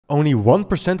Only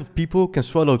 1% of people can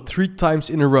swallow 3 times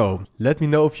in a row. Let me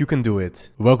know if you can do it.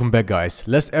 Welcome back, guys.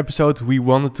 Last episode we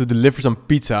wanted to deliver some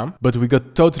pizza, but we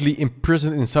got totally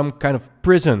imprisoned in some kind of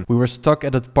prison. We were stuck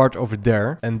at that part over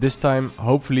there, and this time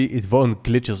hopefully it won't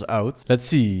glitch us out. Let's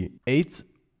see. 8,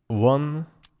 1,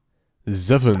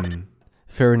 7.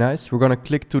 Very nice. We're gonna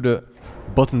click to the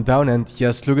button down, and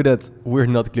yes, look at that. We're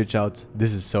not glitched out.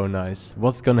 This is so nice.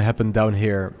 What's gonna happen down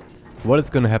here? What is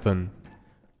gonna happen?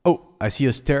 Oh, I see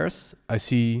a stairs. I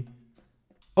see...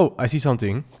 Oh, I see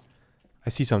something.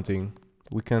 I see something.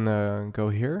 We can go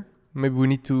here. Maybe we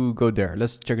need to go there.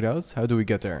 Let's check it out. How do we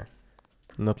get there?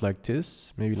 Not like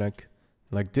this. Maybe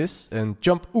like this. And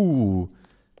jump. Ooh,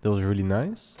 that was really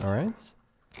nice. All right.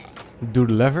 Do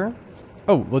the lever.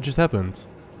 Oh, what just happened?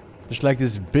 There's like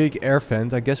this big air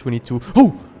vent. I guess we need to...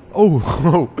 Oh!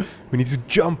 Oh! We need to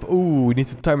jump. Ooh, we need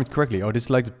to time it correctly. Oh, this is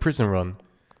like the prison run.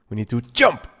 We need to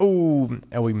jump! Oh,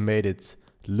 and we made it.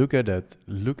 Look at that.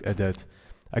 Look at that.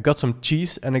 I got some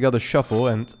cheese and I got a shovel,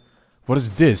 and... What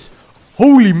is this?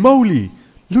 Holy moly!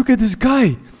 Look at this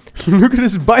guy! Look at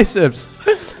his biceps!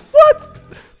 What?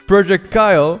 Project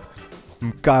Kyle.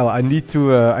 Kyle, I need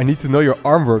to know your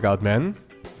arm workout, man.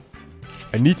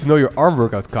 I need to know your arm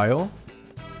workout, Kyle.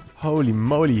 Holy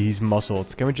moly, he's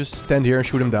muscled. Can we just stand here and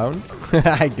shoot him down?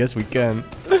 I guess we can.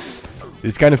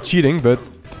 It's kind of cheating, but...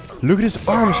 Look at his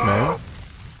arms, man.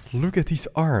 Look at these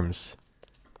arms.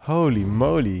 Holy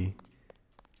moly.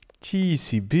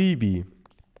 Cheesy baby.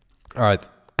 Alright.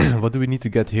 What do we need to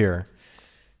get here?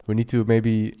 We need to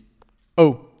maybe...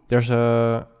 Oh, there's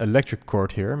a electric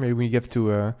cord here. Maybe we have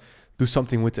to do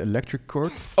something with the electric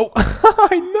cord. Oh,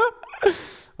 I know.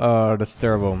 Oh, that's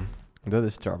terrible. That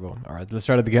is terrible. Alright, let's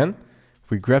try it again.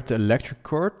 We grab the electric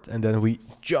cord and then we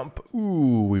jump.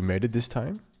 Ooh, we made it this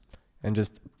time. And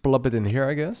just plop it in here,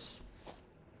 I guess.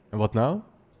 And what now?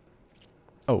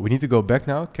 Oh, we need to go back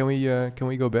now. Can we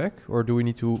go back? Or do we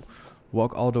need to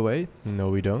walk all the way? No,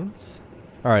 we don't.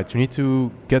 Alright, we need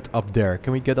to get up there.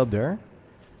 Can we get up there?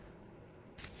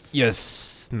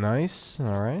 Yes! Nice.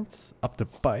 Alright. Up the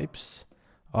pipes.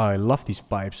 Oh, I love these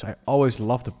pipes. I always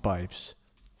love the pipes.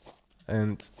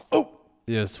 And... Oh!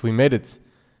 Yes, we made it.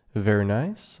 Very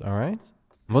nice. Alright.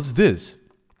 What's this?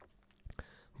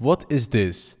 What is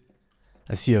this?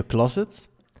 I see a closet.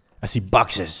 I see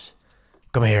boxes.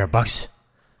 Come here, box.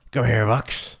 Come here,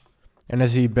 box. And I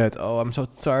see a bed. Oh, I'm so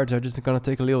tired. I'm just gonna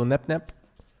take a little nap.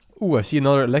 Ooh, I see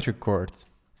another electric cord.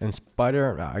 And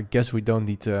spider. I guess we don't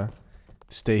need to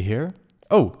stay here.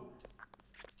 Oh.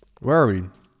 Where are we?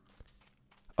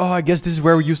 Oh, I guess this is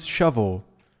where we used the shovel.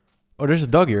 Oh, there's a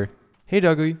dog here. Hey,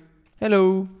 doggy.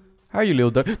 Hello. How are you,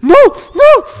 little dog? No!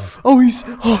 No! Oh, he's...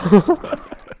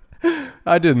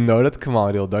 I didn't know that. Come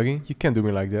on, little doggy. You can't do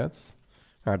me like that.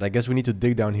 Alright, I guess we need to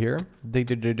dig down here.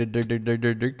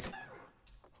 Dig.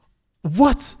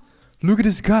 What? Look at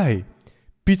this guy.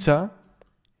 Pizza.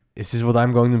 Is this what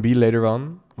I'm going to be later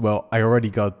on? Well, I already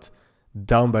got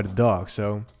down by the dog,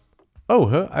 so... Oh,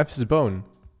 huh? I have this bone.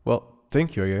 Well,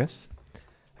 thank you, I guess.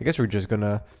 I guess we're just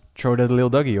gonna throw that little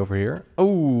doggy over here.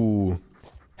 Oh!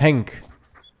 Hank.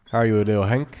 How are you, little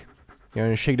Hank? You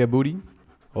wanna shake that booty?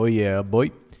 Oh yeah,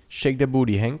 boy. Shake that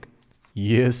booty, Hank.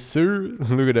 Yes, sir.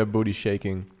 Look at that booty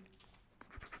shaking.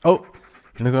 Oh,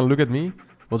 you're not gonna look at me?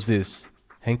 What's this?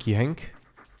 Hanky Hank?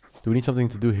 Do we need something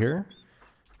to do here?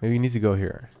 Maybe we need to go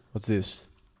here. What's this?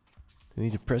 Do we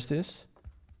need to press this?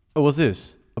 Oh, what's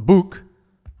this? A book?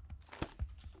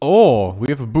 Oh, we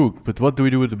have a book. But what do we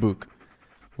do with the book?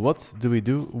 What do we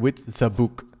do with the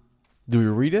book? Do we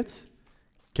read it?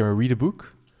 Can we read a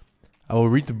book? I will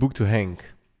read the book to Hank.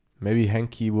 Maybe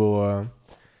Hanky will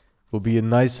be a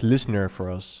nice listener for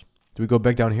us. Do we go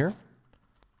back down here?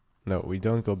 No, we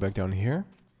don't go back down here.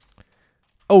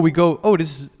 Oh, we go... Oh,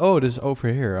 this is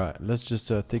over here. Let's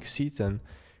just take a seat and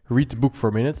read the book for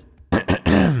a minute.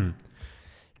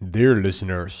 Dear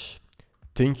listeners,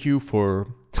 thank you for...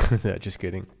 Just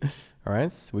kidding.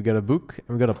 Alright, we got a book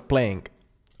and we got a plank.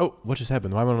 Oh, what just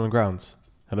happened? Why am I on the ground?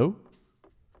 Hello?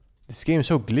 This game is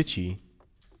so glitchy.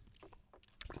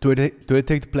 Do I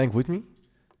take the plank with me?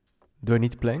 Do I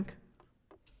need the plank?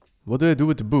 What do I do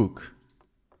with the book?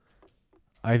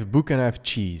 I have a book and I have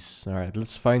cheese. Alright,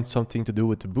 let's find something to do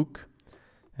with the book.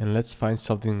 And let's find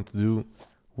something to do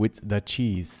with the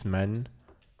cheese, man.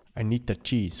 I need the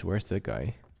cheese. Where's that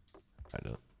guy? I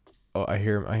don't... Oh, I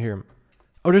hear him.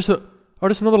 Oh, there's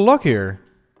another lock here.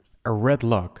 A red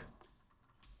lock.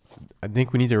 I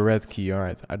think we need a red key.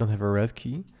 Alright, I don't have a red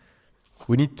key.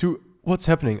 We need to... What's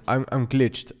happening? I'm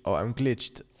glitched. Oh, I'm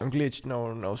glitched.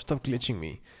 No, stop glitching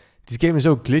me. This game is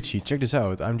so glitchy. Check this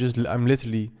out. I'm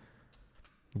literally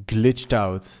glitched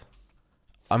out.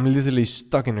 I'm literally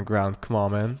stuck in the ground. Come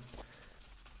on, man.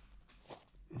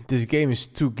 This game is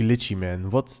too glitchy, man.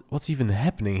 What's even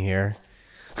happening here?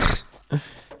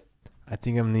 I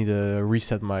think I need to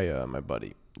reset my my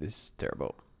body. This is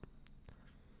terrible.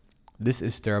 This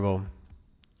is terrible.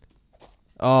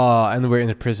 Oh, and we're in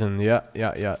the prison. Yeah.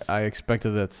 I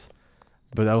expected that.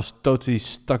 But I was totally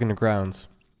stuck in the ground.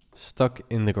 Stuck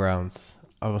in the ground.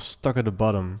 I was stuck at the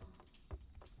bottom.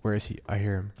 Where is he? I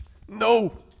hear him.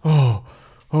 No!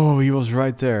 Oh, he was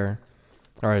right there.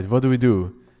 Alright, what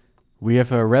do? We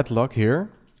have a red lock here.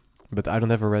 But I don't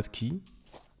have a red key.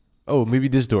 Oh, maybe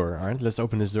this door. Alright, let's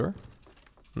open this door.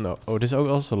 No. Oh, this is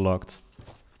also locked.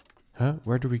 Huh?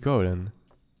 Where do we go then?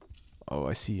 Oh,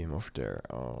 I see him over there.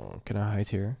 Oh, can I hide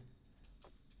here?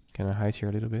 Can I hide here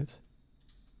a little bit?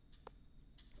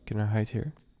 Can I hide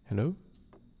here? Hello?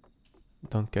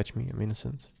 Don't catch me, I'm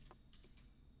innocent.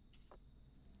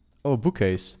 Oh, a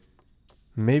bookcase.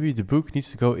 Maybe the book needs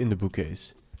to go in the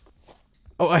bookcase.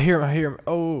 Oh, I hear him.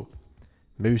 Oh.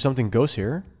 Maybe something goes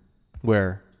here.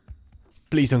 Where?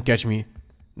 Please don't catch me.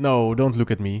 No, don't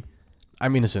look at me.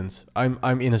 I'm innocent. I'm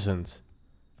innocent.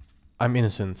 I'm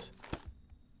innocent.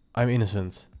 I'm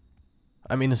innocent.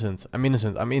 I'm innocent. I'm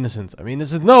innocent. I'm innocent. I'm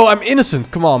innocent. No, I'm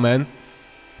innocent. Come on, man.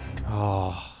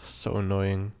 Oh, so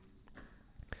annoying.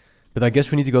 But I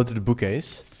guess we need to go to the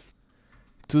bookcase.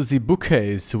 To the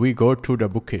bookcase. We go to the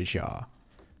bookcase, yeah.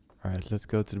 Alright, let's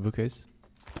go to the bookcase.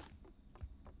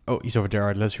 Oh, he's over there.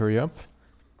 Alright, let's hurry up.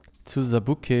 To the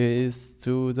bookcase.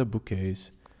 To the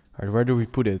bookcase. Alright, where do we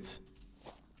put it?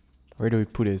 Where do we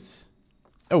put it?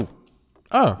 Oh.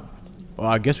 Ah. Well,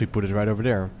 I guess we put it right over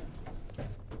there.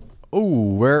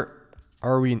 Oh, where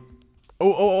are we?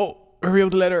 Oh. Hurry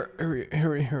up the ladder.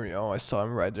 Hurry. Oh, I saw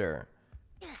him right there.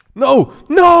 No!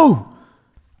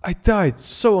 I died.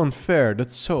 So unfair.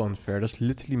 That's so unfair. That's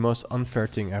literally the most unfair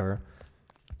thing ever.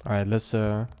 Alright, let's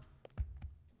can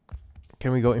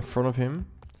we go in front of him?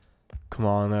 Come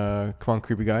on,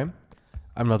 creepy guy.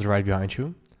 I'm not right behind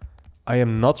you. I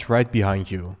am not right behind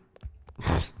you.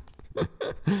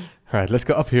 Alright, let's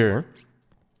go up here.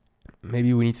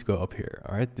 Maybe we need to go up here.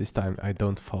 Alright, this time I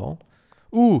don't fall.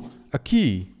 Ooh, a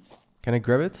key. Can I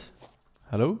grab it?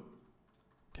 Hello?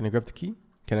 Can I grab the key?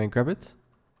 Can I grab it?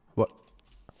 What?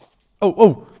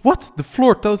 Oh, what? The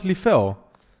floor totally fell.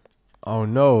 Oh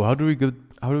no, how do we get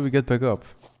back up?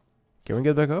 Can we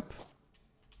get back up?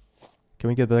 Can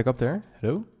we get back up there?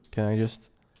 Hello? Can I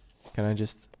just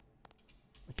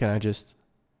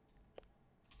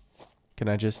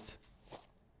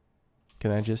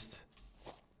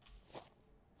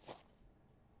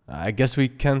I guess we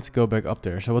can't go back up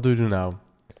there. So what do we do now?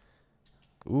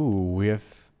 Ooh, we have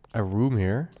a room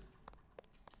here.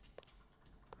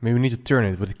 Maybe we need to turn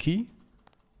it with a key?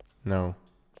 No.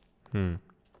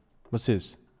 What's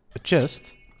this? A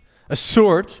chest? A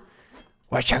sword?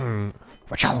 Wachang!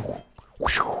 Wachow!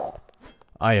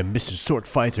 I am Mr. Sword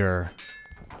Fighter.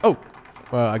 Oh!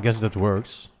 Well, I guess that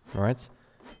works. Alright.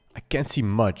 I can't see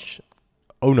much.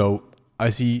 Oh no. I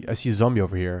see a zombie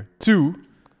over here. 2.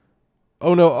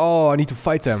 Oh no. Oh, I need to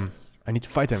fight them.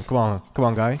 Come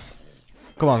on,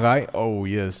 guy. Oh,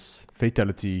 yes.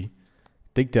 Fatality.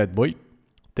 Take that, boy.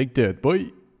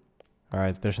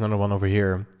 Alright, there's another one over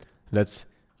here. Let's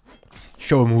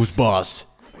show him who's boss.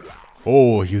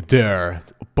 Oh, you dare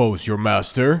oppose your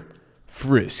master?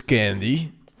 Frisk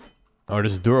candy. Oh,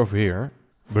 there's a door over here.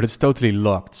 But it's totally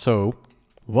locked. So,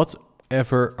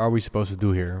 whatever are we supposed to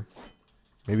do here?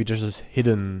 Maybe there's this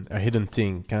hidden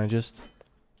thing. Can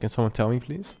someone tell me,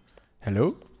 please?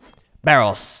 Hello?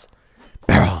 Barrels!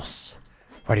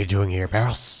 What are you doing here,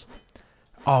 Barrels?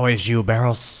 Always you,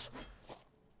 Barrels.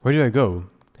 Where do I go?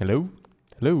 Hello?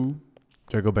 Do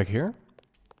I go back here?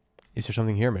 Is there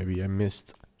something here? Maybe I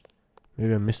missed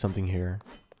something here.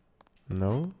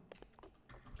 No?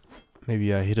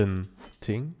 Maybe a hidden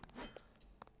thing?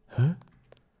 Huh?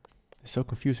 It's so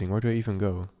confusing. Where do I even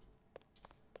go?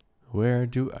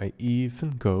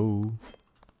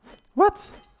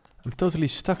 What? I'm totally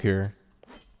stuck here.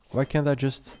 Why can't I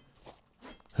just...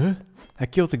 Huh? I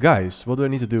killed the guys. What do I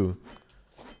need to do?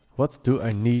 What do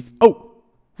I need... Oh!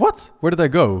 What? Where did I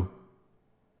go?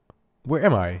 Where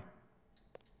am I?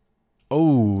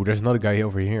 Oh, there's another guy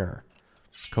over here.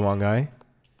 Come on, guy.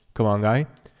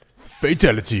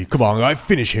 Fatality! Come on, guy.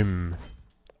 Finish him.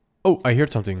 Oh, I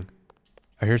heard something.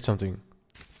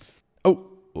 Oh,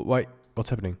 why?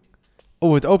 What's happening?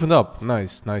 Oh, it opened up.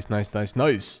 Nice.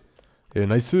 Yeah,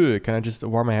 nice. Can I just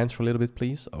warm my hands for a little bit,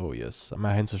 please? Oh, yes.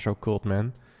 My hands are so cold,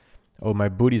 man. Oh, my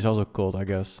booty is also cold, I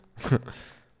guess.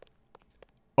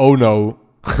 Oh, no.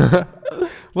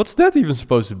 What's that even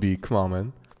supposed to be? Come on,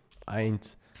 man.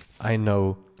 I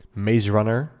know. Maze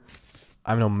Runner.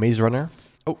 I'm no maze runner.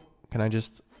 Oh, can I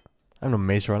just... I'm no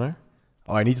maze runner.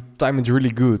 Oh, I need to time it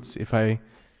really good. If I...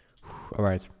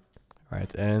 Alright.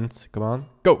 Alright, and... Come on.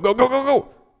 Go, go, go, go,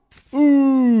 go!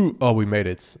 Ooh! Oh, we made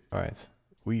it. Alright.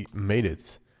 We made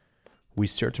it. We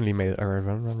certainly made it. Alright,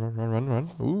 run, run, run, run, run, run.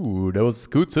 Ooh, that was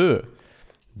good.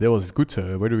 That was good.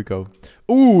 Where do we go?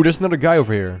 Ooh, there's another guy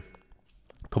over here.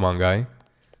 Come on, guy.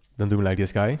 Don't do me like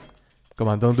this, guy. Come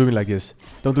on, don't do me like this.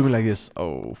 Don't do me like this.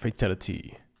 Oh,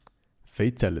 fatality.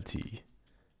 Fatality.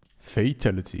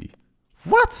 Fatality.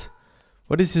 What?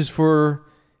 What is this for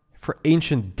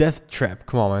ancient death trap?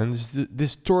 Come on, man.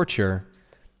 This torture.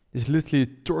 This is literally a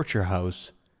torture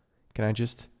house. Can I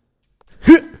just...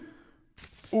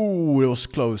 Ooh, it was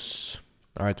close.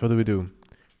 Alright, what do we do?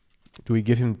 Do we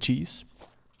give him cheese?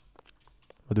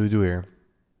 What do we do here?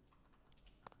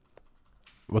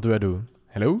 What do I do?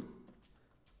 Hello?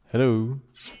 Hello?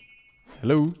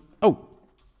 Hello? Oh!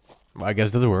 Well, I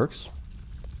guess that works.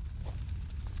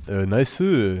 Nice.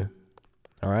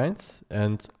 Alright.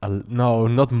 And no,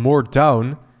 not more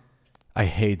down. I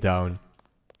hate down.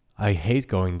 I hate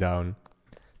going down.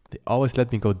 They always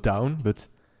let me go down, but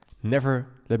never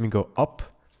let me go up.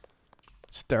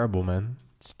 It's terrible, man.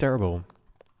 It's terrible.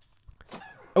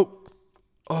 Oh!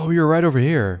 Oh, you're right over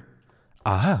here.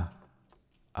 Aha!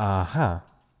 Aha!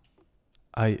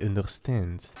 I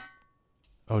understand.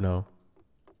 Oh no.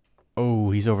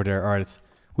 Oh, he's over there. Alright.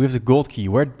 We have the gold key.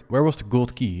 Where was the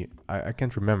gold key? I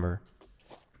can't remember.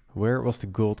 Where was the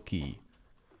gold key?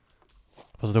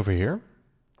 Was it over here?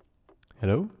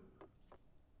 Hello?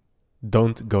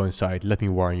 Don't go inside. Let me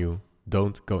warn you.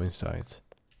 Don't go inside.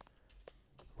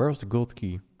 Where was the gold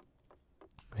key?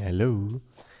 Hello?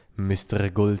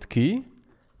 Mr. Gold Key?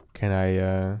 Can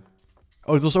I...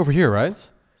 Oh, it was over here, right?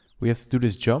 We have to do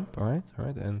this jump. Alright,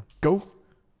 alright. And go.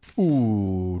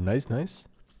 Ooh, nice, nice.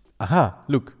 Aha,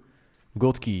 look.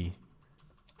 Gold key.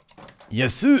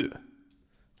 Yes, sir.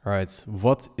 Alright,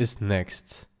 what is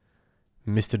next?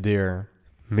 Mr. Deer.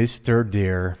 Mr.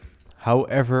 Deer.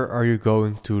 However are you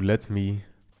going to let me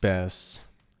pass?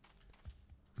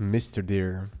 Mr.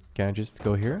 Deer. Can I just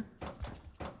go here?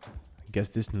 I guess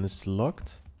this one is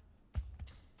locked.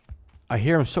 I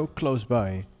hear him so close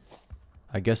by.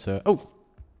 I guess, oh!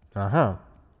 Aha.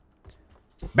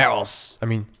 Barrels! I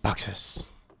mean, boxes.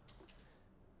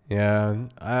 Yeah,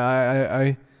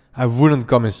 I wouldn't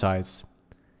come inside.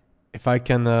 If I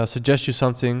can suggest you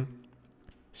something,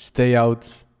 stay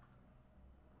out.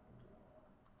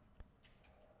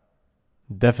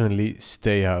 Definitely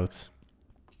stay out.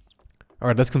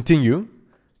 Alright, let's continue.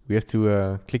 We have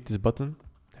to click this button.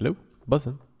 Hello?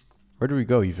 Button? Where do we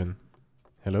go even?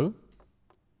 Hello?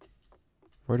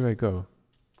 Where do I go?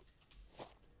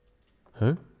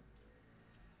 Huh?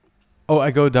 Oh,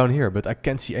 I go down here, but I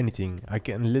can't see anything. I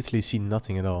can literally see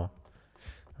nothing at all.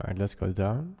 Alright, let's go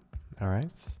down.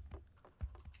 Alright.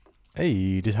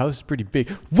 Hey, this house is pretty big.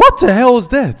 What the hell is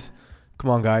that? Come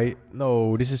on, guy.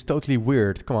 No, this is totally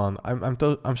weird. Come on, I'm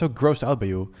so grossed out by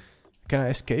you. Can I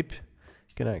escape?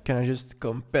 Can I just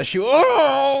come past you?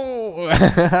 Oh!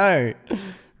 Hi.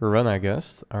 Run, I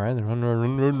guess. Alright,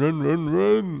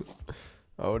 run.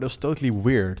 Oh, that's totally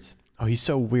weird. Oh, he's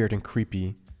so weird and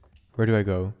creepy. Where do I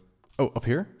go? Oh, up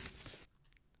here?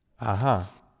 Aha.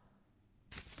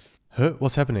 Huh?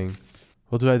 What's happening?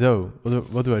 What do I do?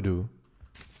 What do I do?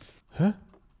 Huh?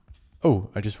 Oh,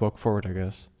 I just walk forward, I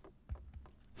guess.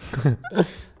 I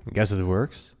guess it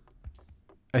works.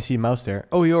 I see a mouse there.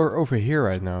 Oh, you're over here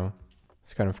right now.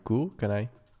 It's kind of cool. Can I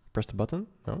press the button?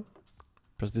 No.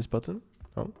 Press this button?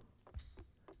 No.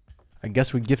 I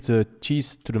guess we give the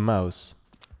cheese to the mouse.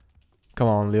 Come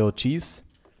on, little cheese.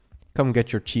 Come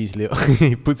get your cheese, little.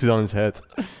 He puts it on his head.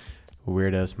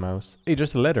 Weird ass mouse. Hey,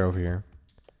 there's a ladder over here.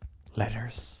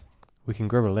 Ladders. We can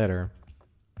grab a ladder.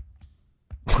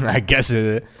 I guess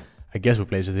we'll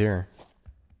place it here.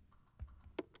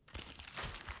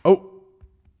 Oh!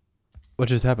 What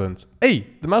just happened? Hey!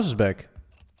 The mouse is back!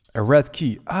 A red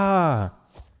key. Ah!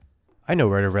 I know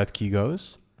where the red key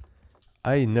goes.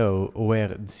 I know where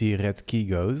the red key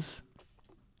goes.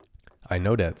 I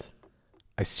know that.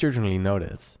 I certainly know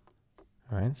that.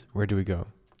 Alright, where do we go?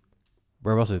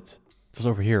 Where was it? It was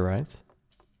over here, right?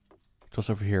 It was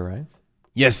over here, right?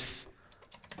 Yes!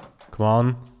 Come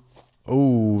on.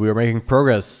 Oh, we're making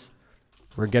progress.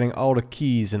 We're getting all the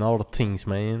keys and all the things,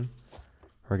 man.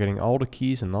 We're getting all the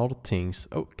keys and all the things.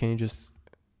 Oh, can you just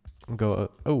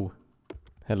go... oh.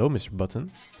 Hello, Mr.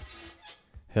 Button.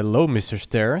 Hello, Mr.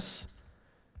 Stairs.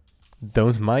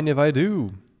 Don't mind if I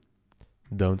do.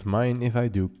 Don't mind if I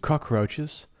do.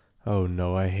 Cockroaches. Oh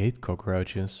no, I hate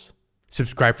cockroaches.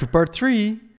 Subscribe for part 3.